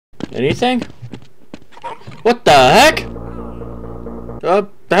Anything? What the heck?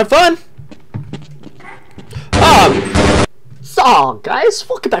 Have fun! So, guys,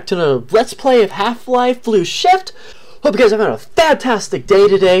 welcome back to another Let's Play of Half-Life Blue Shift. Hope you guys are having a fantastic day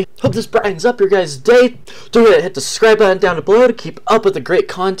today. Hope this brightens up your guys' day. Don't forget to hit the subscribe button down below to keep up with the great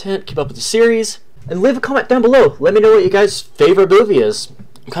content, keep up with the series. And leave a comment down below. Let me know what you guys' favorite movie is.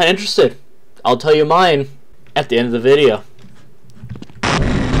 I'm kind of interested. I'll tell you mine at the end of the video.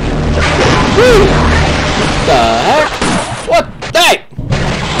 Woo! What the heck? What the heck?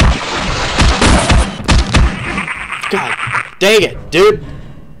 God dang it, dude.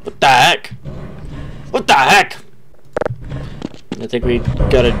 What the heck? What the heck? I think we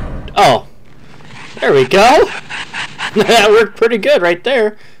gotta... Oh. There we go. That worked pretty good right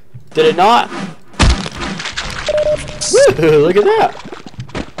there. Did it not? Woo, look at that.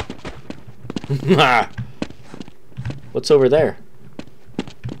 What's over there?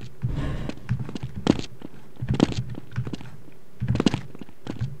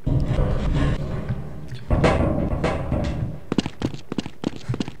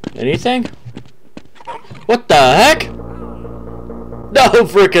 Anything? What the heck? No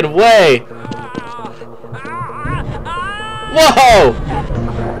freaking way! Whoa!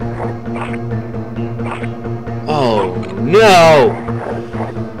 Oh no!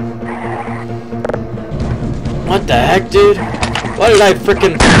 What the heck, dude? What did I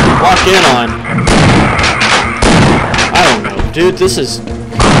freaking walk in on? I don't know, dude. This is... No!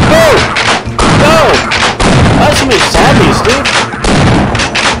 No! Why are so many zombies, dude?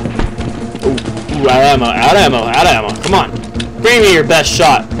 Ooh, out of ammo, out of ammo, out of ammo. Come on. Bring me your best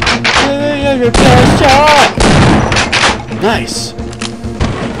shot. Your best shot! Nice.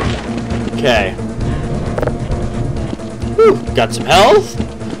 Okay. Whew, got some health.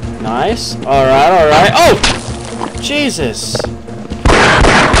 Nice. Alright, alright. Oh! Jesus.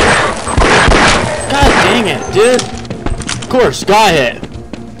 God dang it, dude. Of course, got hit.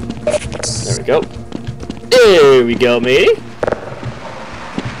 There we go. There we go, matey.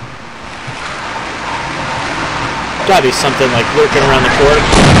 Gotta be something like lurking around the corner.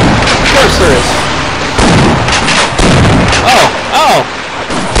 Of course there is. Oh! Oh!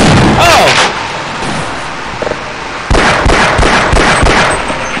 Oh!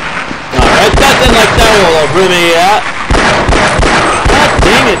 Alright, nothing like that will bring me out. God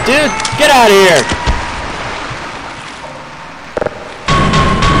dang it, dude! Get out of here!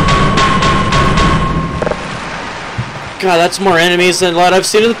 God, that's more enemies than what I've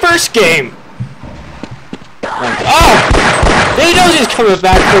seen in the first game! Oh! They know he's coming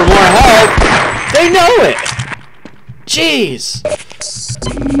back for more help! They know it! Jeez!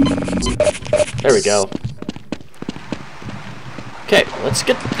 There we go. Okay, let's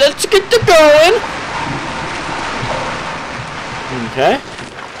get to going! Okay.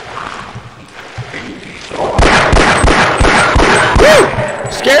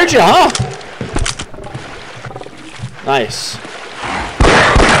 Woo! Scared you, huh? Nice.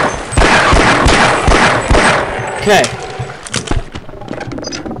 Okay.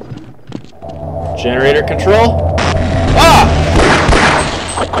 Generator control. Ah!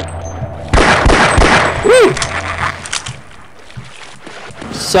 Woo!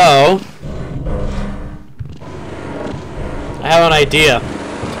 So, I have an idea.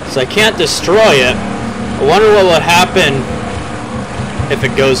 So I can't destroy it. I wonder what would happen if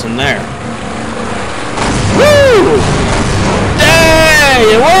it goes in there. Woo! Dang!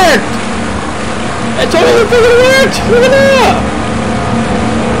 It worked! It totally freaking worked! Look at that!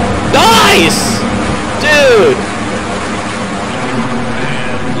 Nice! Dude!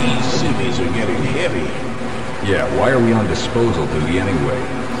 Man, these civvies are getting heavy. Yeah, why are we on disposal duty anyway?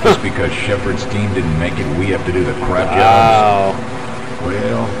 Just because Shepard's team didn't make it, we have to do the crap jobs? Wow.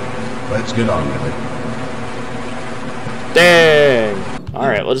 Well, let's get on with it. Dang!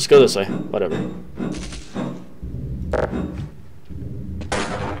 Alright, we'll just go this way. Whatever.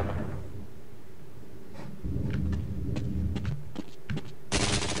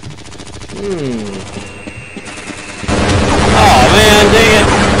 Oh man, dang it!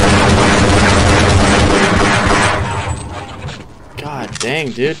 God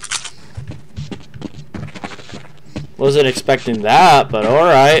dang, dude. Wasn't expecting that, but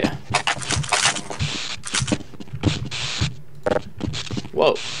alright.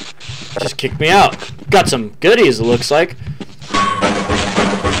 Whoa. Just kicked me out. Got some goodies, it looks like.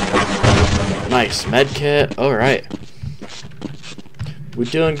 Nice. Medkit. Alright. We're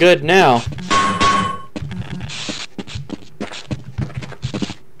doing good now.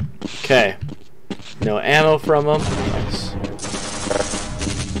 Okay. No ammo from them. Nice.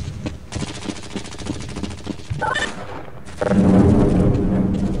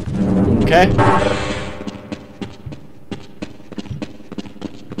 okay?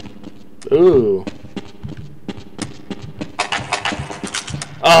 Ooh.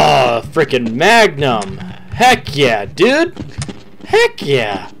 Oh, freaking Magnum. Heck yeah, dude. Heck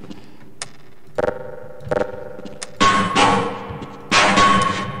yeah.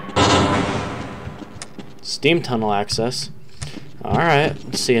 Steam tunnel access. Alright,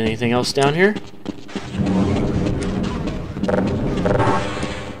 let's see anything else down here.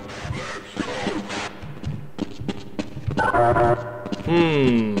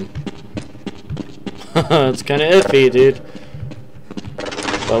 It's kind of iffy, dude.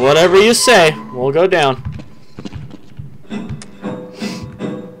 But whatever you say, we'll go down.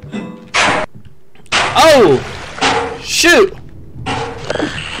 Oh! Shoot!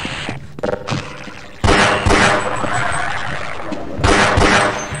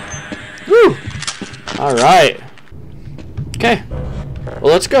 Woo! Alright. Okay.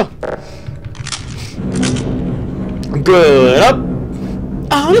 Well, let's go. Good up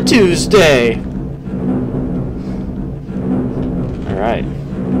on a Tuesday. Alright.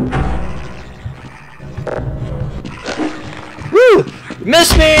 Woo!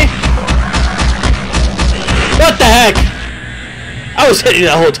 Missed me! What the heck? I was hitting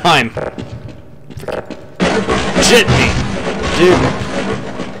that whole time. Shit me, dude.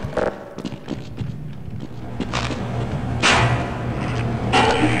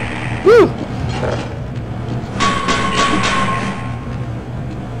 Woo!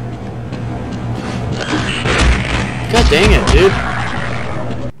 God dang it, dude.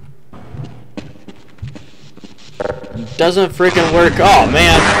 Doesn't freaking work. Oh,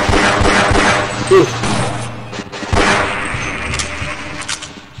 man. Ooh.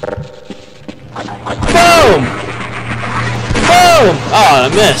 Boom! Boom! Oh, I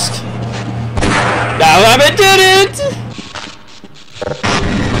missed. Now I did it!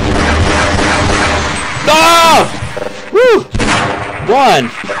 Oh! Woo! One.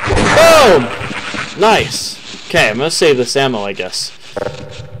 Boom! Nice. Okay, I'm gonna save this ammo, I guess.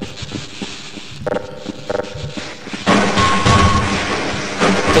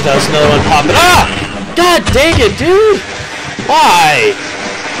 But that was another one popping. Ah! God dang it, dude! Why?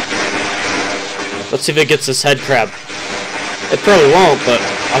 Let's see if it gets this head crab. It probably won't, but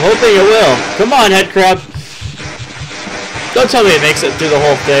I'm hoping it will. Come on, head crab. Don't tell me it makes it through the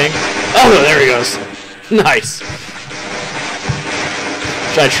whole thing. Oh, there he goes. Nice.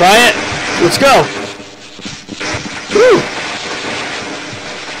 Should I try it? Let's go. Woo!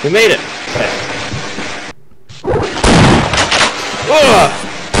 We made it. Okay.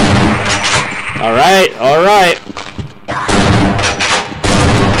 Alright, alright.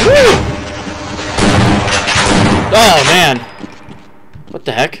 Woo! Oh, man. What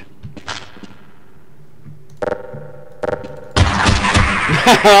the heck?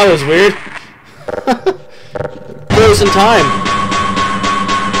 That was weird. Frozen time.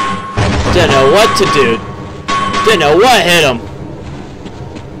 Didn't know what to do. Didn't know what hit him.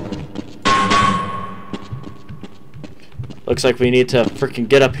 Looks like we need to freaking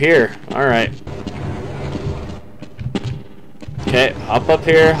get up here. Alright. Okay, hop up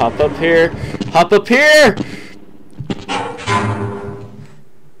here, hop up here, hop up here!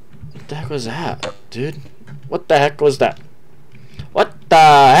 What the heck was that, dude? What the heck was that? What the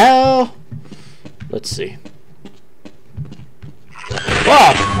hell? Let's see.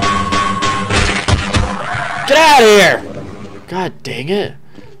 Whoa! Get out of here! God dang it.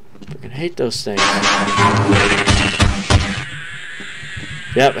 Freaking hate those things.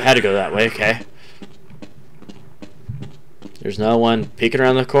 Yep, I had to go that way, okay. There's another one peeking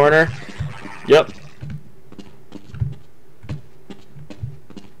around the corner. Yep.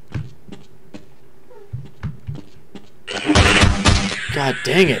 God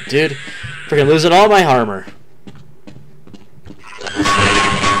dang it, dude. Freaking losing all my armor.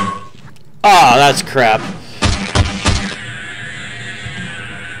 Oh, that's crap.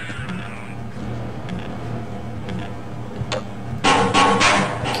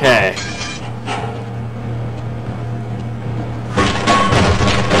 Okay.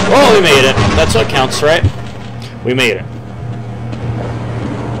 Oh, we made it. That's what counts, right? We made it.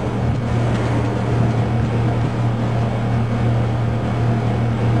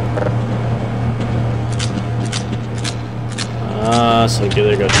 So we can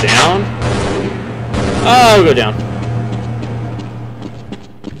either go down. Oh, we'll go down.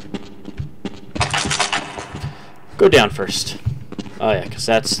 Go down first. Oh yeah, because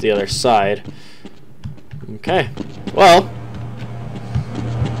that's the other side. Okay. Well,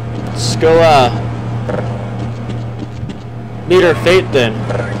 let's go meet our fate then.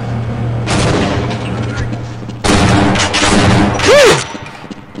 Woo!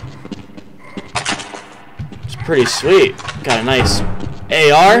 pretty sweet. Got a nice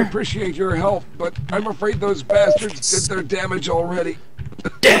I AR. appreciate your help, but I'm afraid those bastards did their damage already.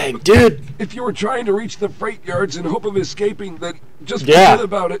 Dang, dude. If you were trying to reach the freight yards in hope of escaping, then just Yeah. forget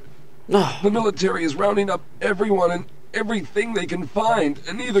about it. The military is rounding up everyone and everything they can find,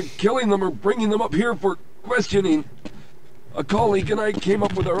 and either killing them or bringing them up here for questioning. A colleague and I came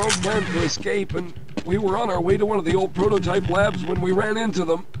up with our own plan to escape, and we were on our way to one of the old prototype labs when we ran into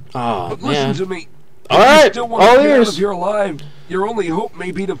them. Oh, But man. listen to me. All If you right, still want all to get out ears. of here alive, your only hope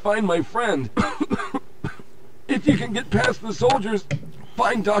may be to find my friend. If you can get past the soldiers,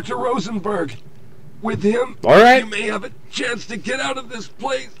 find Dr. Rosenberg. With him, All right. you may have a chance to get out of this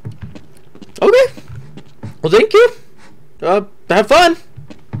place. Okay. Well, thank you. Have fun.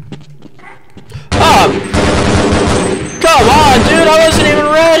 Come on, dude. I wasn't even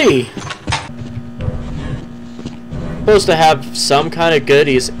ready. Supposed to have some kind of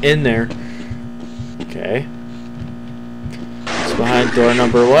goodies in there. Okay. It's behind door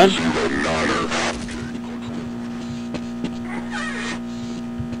number 1.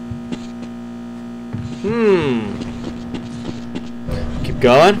 Keep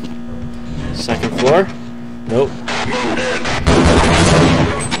going. Second floor. Nope.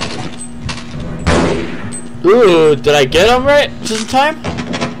 Ooh, did I get him right just in time?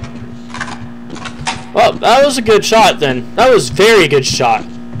 Well, that was a good shot then. That was very good shot.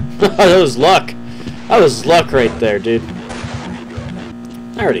 That was luck. That was luck right there, dude.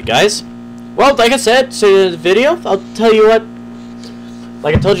 Alrighty, guys. Well, like I said, stay to the video. I'll tell you what.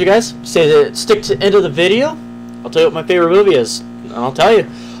 Like I told you guys, stick to the end of the video. I'll tell you what my favorite movie is. And I'll tell you.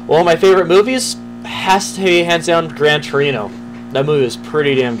 One of my favorite movies has to be hands down Gran Torino. That movie was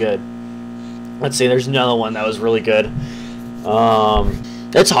pretty damn good. Let's see, there's another one that was really good.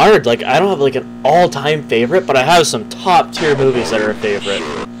 It's hard. Like, I don't have like an all-time favorite, but I have some top-tier movies that are a favorite.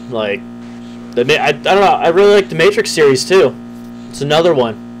 Like, I don't know. I really like the Matrix series too. It's another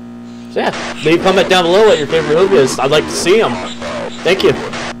one. So yeah, leave a comment down below what your favorite movie is. I'd like to see them. Thank you.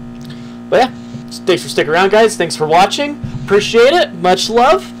 But yeah, thanks for sticking around, guys. Thanks for watching. Appreciate it. Much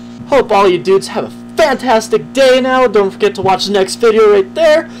love. Hope all you dudes have a fantastic day now. Don't forget to watch the next video right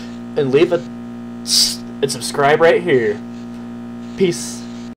there, and leave a and subscribe right here. Peace.